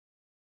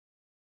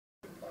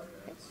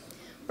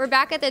We're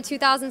back at the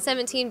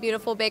 2017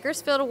 Beautiful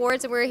Bakersfield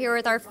Awards, and we're here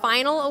with our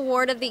final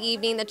award of the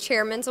evening, the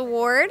Chairman's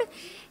Award.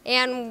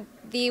 And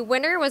the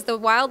winner was the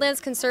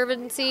Wildlands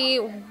Conservancy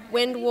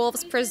Wind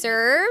Wolves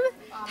Preserve.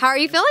 How are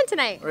you feeling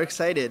tonight? We're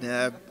excited.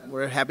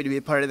 We're happy to be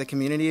a part of the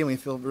community, and we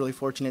feel really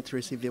fortunate to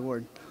receive the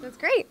award. That's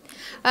great.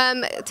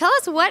 Tell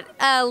us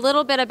a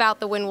little bit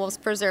about the Wind Wolves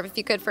Preserve, if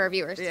you could, for our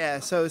viewers.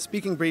 Yeah, so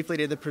speaking briefly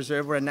to the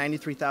preserve, we're a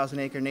 93,000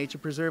 acre nature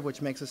preserve,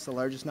 which makes us the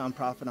largest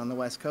nonprofit on the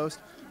West Coast.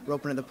 We're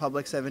open to the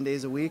public 7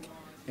 days a week,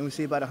 and we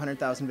see about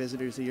 100,000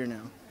 visitors a year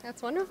now.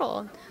 That's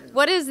wonderful.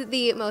 What is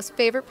the most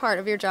favorite part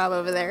of your job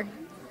over there?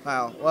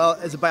 Wow. Well,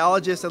 as a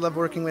biologist, I love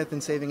working with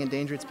and saving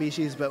endangered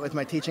species, but with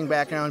my teaching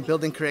background,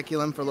 building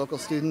curriculum for local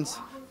students,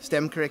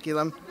 STEM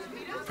curriculum,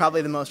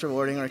 probably the most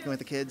rewarding working with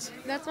the kids.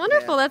 That's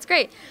wonderful. Yeah. That's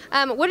great.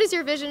 What is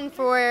your vision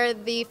for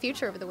the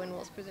future of the Wind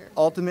Wolves Preserve?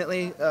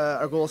 Ultimately,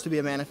 our goal is to be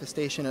a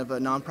manifestation of a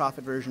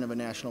nonprofit version of a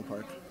national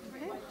park.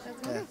 Okay,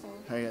 that's wonderful.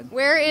 Very good.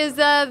 Where is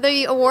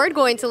the award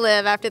going to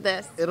live after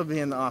this? It'll be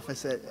in the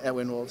office at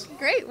Wind Wolves.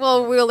 Great.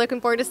 Well, we're looking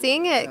forward to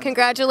seeing it.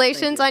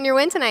 Congratulations on your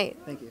win tonight.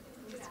 Thank you.